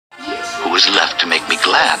who is left to make me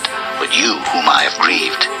glad but you whom I have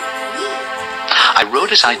grieved? I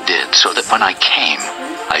wrote as I did so that when I came,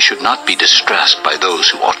 I should not be distressed by those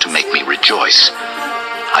who ought to make me rejoice.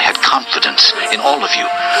 I had confidence in all of you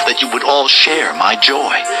that you would all share my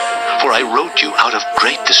joy, for I wrote you out of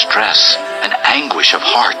great distress and anguish of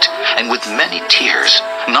heart and with many tears,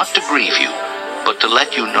 not to grieve you, but to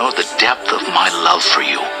let you know the depth of my love for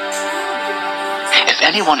you. If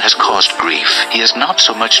anyone has caused grief, he has not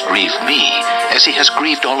so much grieved me as he has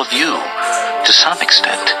grieved all of you, to some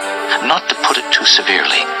extent, not to put it too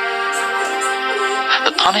severely.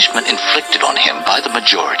 The punishment inflicted on him by the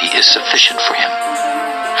majority is sufficient for him.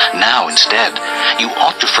 Now, instead, you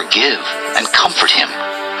ought to forgive and comfort him,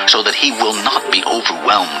 so that he will not be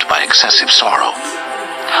overwhelmed by excessive sorrow.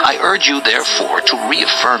 I urge you, therefore, to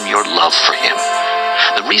reaffirm your love for him.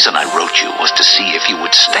 The reason I wrote you was to see if you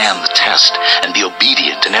would stand the test and be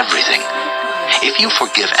obedient in everything. If you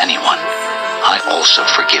forgive anyone, I also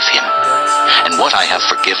forgive him. And what I have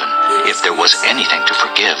forgiven, if there was anything to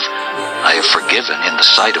forgive, I have forgiven in the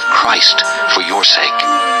sight of Christ for your sake,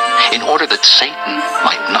 in order that Satan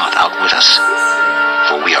might not outwit us,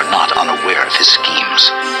 for we are not unaware of his schemes.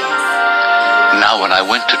 Now when I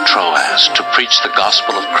went to Troas to preach the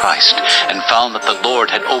gospel of Christ and found that the Lord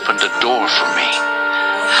had opened a door for me,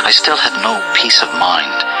 I still had no peace of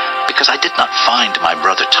mind, because I did not find my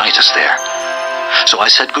brother Titus there. So I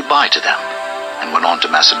said goodbye to them and went on to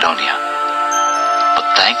Macedonia.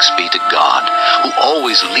 But thanks be to God, who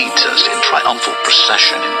always leads us in triumphal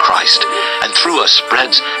procession in Christ, and through us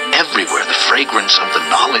spreads everywhere the fragrance of the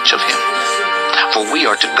knowledge of him. For we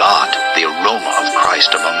are to God the aroma of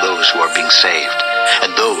Christ among those who are being saved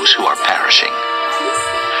and those who are perishing.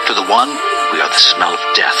 To the one, we are the smell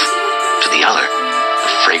of death. To the other,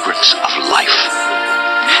 the fragrance of life.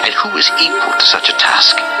 And who is equal to such a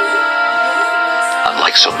task?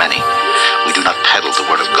 Unlike so many, we do not peddle the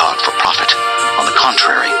word of God for profit. On the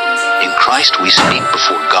contrary, in Christ we speak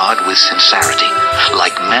before God with sincerity,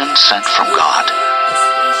 like men sent from God.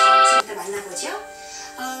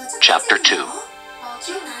 Chapter 2.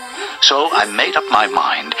 So I made up my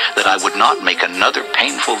mind that I would not make another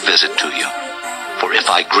painful visit to you. For if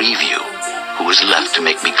I grieve you, who is left to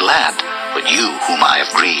make me glad but you whom I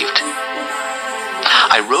have grieved?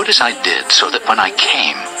 I wrote as I did so that when I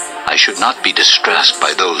came, I should not be distressed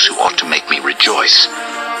by those who ought to make me rejoice.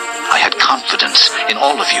 I had confidence in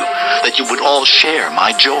all of you that you would all share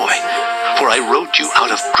my joy, for I wrote you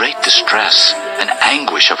out of great distress and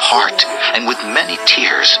anguish of heart and with many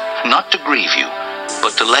tears, not to grieve you,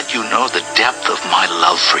 but to let you know the depth of my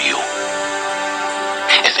love for you.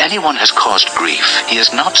 If anyone has caused grief, he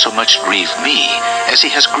has not so much grieved me as he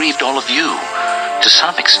has grieved all of you, to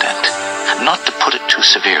some extent, not to put it too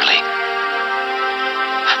severely.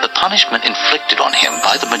 The punishment inflicted on him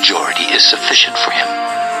by the majority is sufficient for him.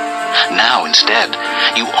 Now, instead,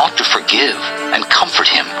 you ought to forgive and comfort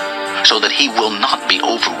him, so that he will not be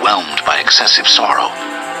overwhelmed by excessive sorrow.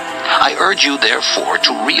 I urge you, therefore,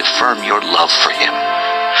 to reaffirm your love for him.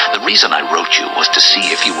 The reason I wrote you was to see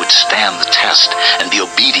if you would stand the test and be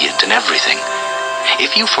obedient in everything.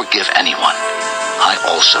 If you forgive anyone, I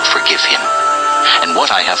also forgive him. And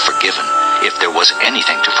what I have forgiven, if there was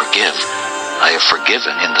anything to forgive, I have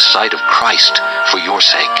forgiven in the sight of Christ for your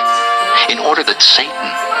sake, in order that Satan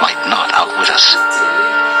might not outwit us,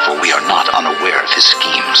 for we are not unaware of his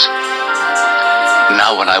schemes.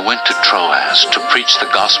 Now when I went to Troas to preach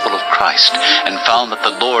the gospel of Christ and found that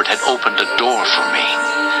the Lord had opened a door for me,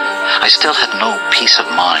 I still had no peace of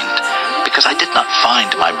mind, because I did not find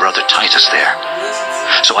my brother Titus there.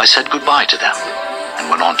 So I said goodbye to them and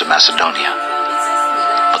went on to Macedonia.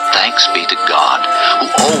 But thanks be to God, who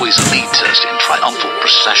always leads us in triumphal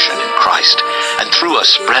procession in Christ, and through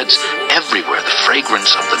us spreads everywhere the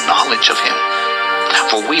fragrance of the knowledge of him.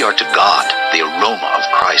 For we are to God the aroma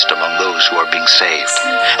of Christ among those who are being saved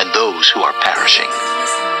and those who are perishing.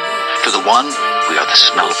 To the one, we are the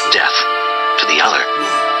smell of death. To the other,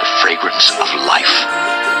 the fragrance of life.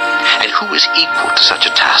 And who is equal to such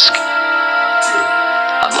a task?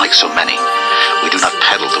 Unlike so many, we do not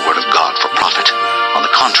peddle the word of God for profit. On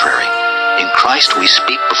the contrary, in Christ we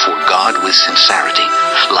speak before God with sincerity,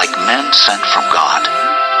 like men sent from God.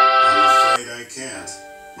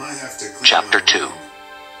 Chapter 2.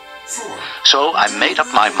 So I made up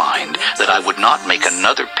my mind that I would not make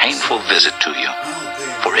another painful visit to you.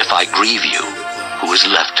 For if I grieve you, who is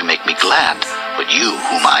left to make me glad but you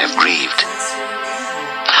whom I have grieved?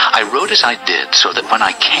 I wrote as I did so that when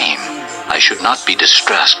I came, I should not be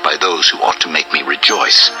distressed by those who ought to make me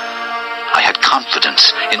rejoice. I had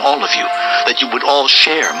confidence in all of you that you would all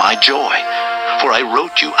share my joy, for I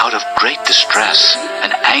wrote you out of great distress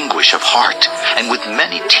and anguish anguish of heart, and with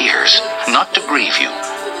many tears, not to grieve you,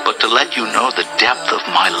 but to let you know the depth of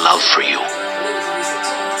my love for you.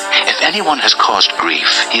 If anyone has caused grief,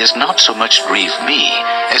 he has not so much grieved me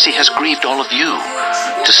as he has grieved all of you,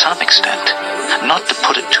 to some extent, not to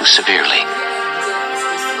put it too severely.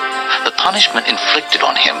 The punishment inflicted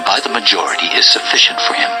on him by the majority is sufficient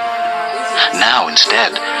for him. Now,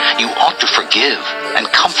 instead, you ought to forgive and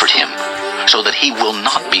comfort him, so that he will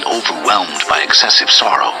not be overwhelmed by excessive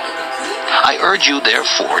sorrow. I urge you,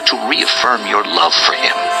 therefore, to reaffirm your love for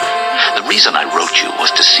him. The reason I wrote you was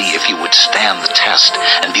to see if you would stand the test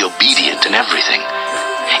and be obedient in everything.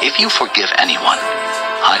 If you forgive anyone,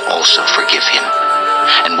 I also forgive him.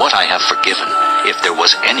 And what I have forgiven, if there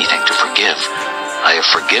was anything to forgive, I have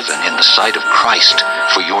forgiven in the sight of Christ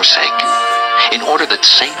for your sake, in order that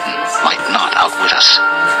Satan might not outwit us,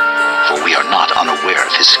 for we are not unaware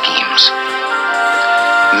of his schemes.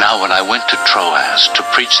 Now when I went to Troas to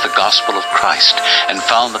preach the gospel of Christ and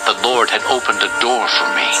found that the Lord had opened a door for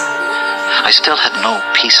me, I still had no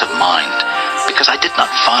peace of mind, because I did not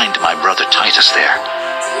find my brother Titus there.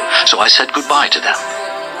 So I said goodbye to them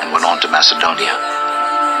and went on to Macedonia.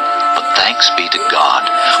 But thanks be to God,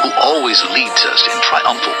 who always leads us in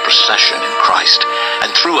triumphal procession in Christ,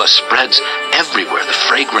 and through us spreads everywhere the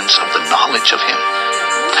fragrance of the knowledge of him.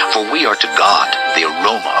 For we are to God the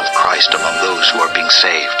aroma of Christ among those who are being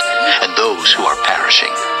saved and those who are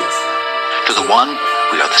perishing. To the one,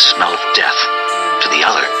 we are the smell of death. To the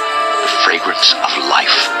other, the fragrance of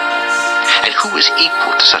life. And who is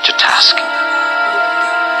equal to such a task?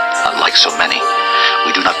 Unlike so many,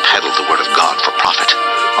 we do not peddle the word of God for profit.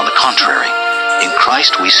 On the contrary, in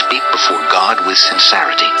Christ we speak before God with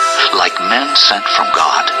sincerity, like men sent from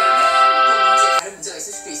God.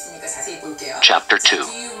 Chapter 2.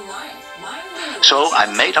 So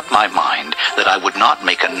I made up my mind that I would not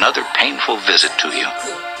make another painful visit to you.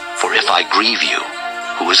 For if I grieve you,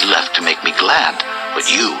 who is left to make me glad, but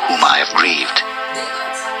you whom I have grieved?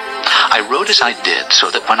 I wrote as I did, so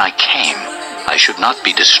that when I came, I should not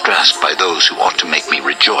be distressed by those who ought to make me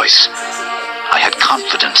rejoice. I had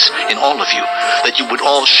confidence in all of you, that you would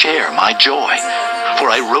all share my joy. For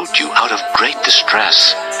I wrote you out of great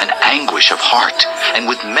distress and anguish of heart, and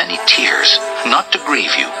with many tears, not to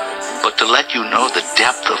grieve you, but to let you know the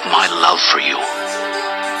depth of my love for you.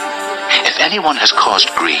 If anyone has caused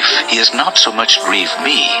grief, he has not so much grieved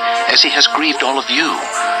me as he has grieved all of you,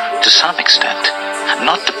 to some extent,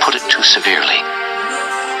 not to put it too severely.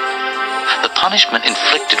 The punishment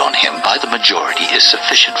inflicted on him by the majority is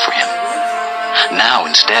sufficient for him. Now,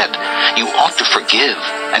 instead, you ought to forgive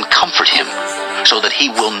and comfort him, so that he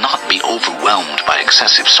will not be overwhelmed by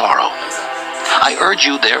excessive sorrow. I urge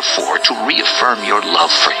you, therefore, to reaffirm your love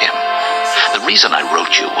for him. The reason I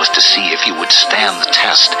wrote you was to see if you would stand the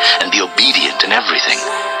test and be obedient in everything.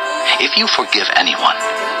 If you forgive anyone,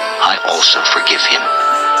 I also forgive him.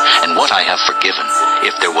 And what I have forgiven,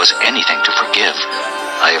 if there was anything to forgive,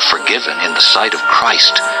 I have forgiven in the sight of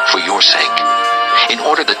Christ for your sake, in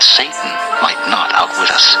order that Satan might not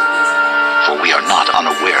outwit us, for we are not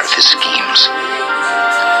unaware of his schemes.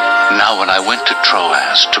 Now when I went to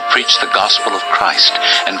Troas to preach the gospel of Christ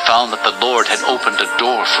and found that the Lord had opened a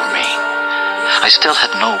door for me, I still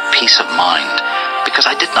had no peace of mind, because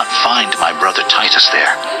I did not find my brother Titus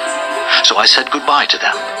there. So I said goodbye to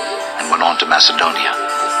them and went on to Macedonia.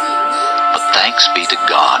 But thanks be to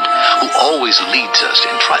God, who always leads us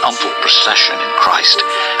in triumphal procession in Christ,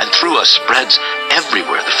 and through us spreads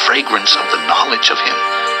everywhere the fragrance of the knowledge of him.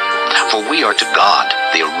 For we are to God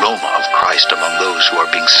the aroma of Christ among those who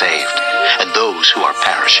are being saved and those who are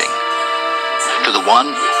perishing. To the one,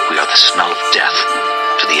 we are the smell of death.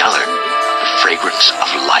 To the other, the fragrance of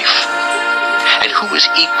life. And who is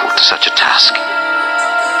equal to such a task?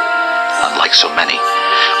 Unlike so many,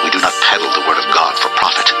 we do not peddle the word of God for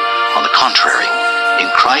profit. On the contrary, in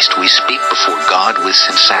Christ we speak before God with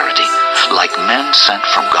sincerity, like men sent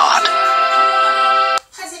from God.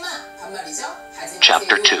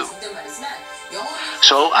 Chapter 2.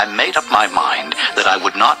 So I made up my mind that I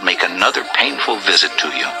would not make another painful visit to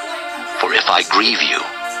you. For if I grieve you,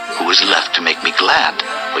 who is left to make me glad,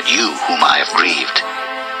 but you whom I have grieved?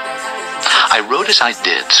 I wrote as I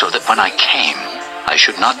did, so that when I came, I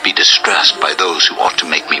should not be distressed by those who ought to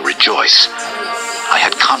make me rejoice. I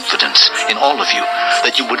had confidence in all of you,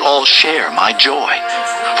 that you would all share my joy.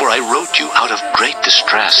 For I wrote you out of great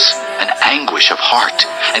distress and anguish of heart,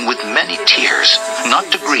 and with many tears, not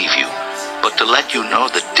to grieve you, but to let you know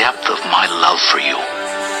the depth of my love for you.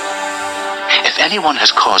 If anyone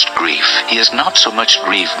has caused grief, he has not so much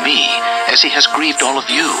grieved me as he has grieved all of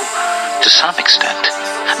you, to some extent,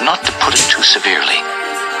 not to put it too severely.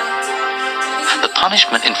 The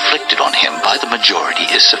punishment inflicted on him by the majority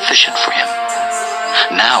is sufficient for him.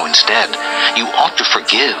 Now, instead, you ought to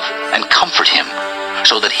forgive and comfort him,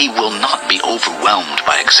 so that he will not be overwhelmed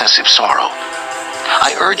by excessive sorrow.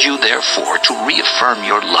 I urge you, therefore, to reaffirm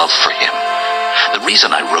your love for him. The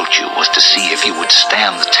reason I wrote you was to see if you would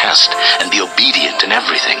stand the test and be obedient in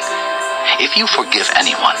everything. If you forgive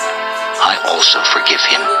anyone, I also forgive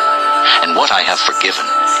him. And what I have forgiven,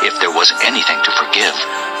 if there was anything to forgive,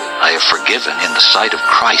 I have forgiven in the sight of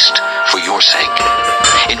Christ for your sake,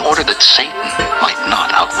 in order that Satan might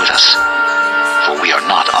not outwit us, for we are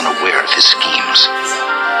not unaware of his schemes.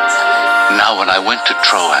 Now when I went to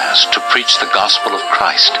Troas to preach the gospel of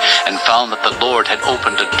Christ, and found that the Lord had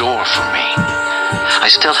opened a door for me, I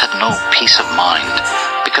still had no peace of mind,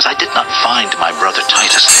 because I did not find my brother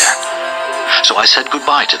Titus there. So I said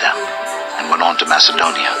goodbye to them, and went on to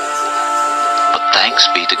Macedonia. But thanks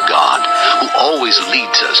be to God, who always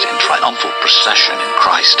leads us in triumphal procession in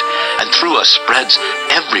Christ, and through us spreads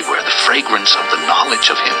everywhere the fragrance of the knowledge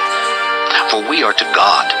of him. For we are to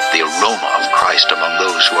God the aroma of Christ among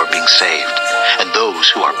those who are being saved, and those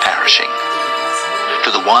who are perishing.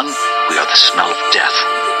 To the one, we are the smell of death,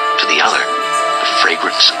 to the other, the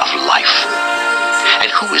fragrance of life.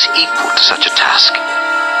 And who is equal to such a task?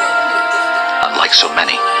 Unlike so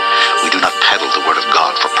many, we do not peddle the word of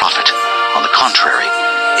God for profit. On the contrary,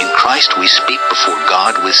 in Christ we speak before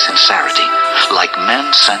God with sincerity, like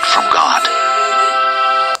men sent from God.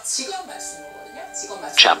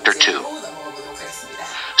 Chapter 2.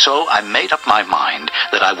 So I made up my mind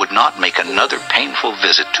that I would not make another painful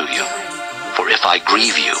visit to you. For if I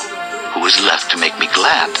grieve you, who is left to make me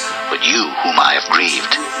glad, but you whom I have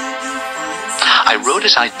grieved? I wrote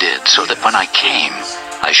as I did, so that when I came,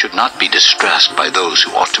 I should not be distressed by those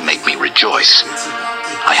who ought to make me rejoice.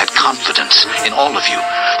 I had confidence in all of you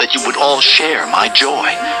that you would all share my joy.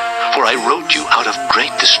 For I wrote you out of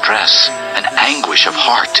great distress and anguish of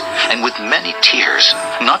heart, and with many tears,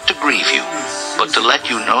 not to grieve you, but to let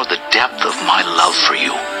you know the depth of my love for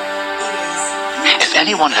you. If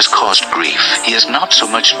anyone has caused grief, he has not so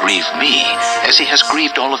much grieved me as he has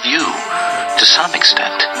grieved all of you, to some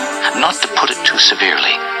extent, not to put it too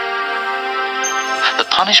severely. The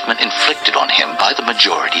punishment inflicted on him by the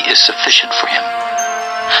majority is sufficient for him.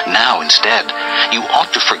 Now, instead, you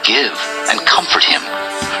ought to forgive and comfort him,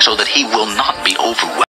 so that he will not be overwhelmed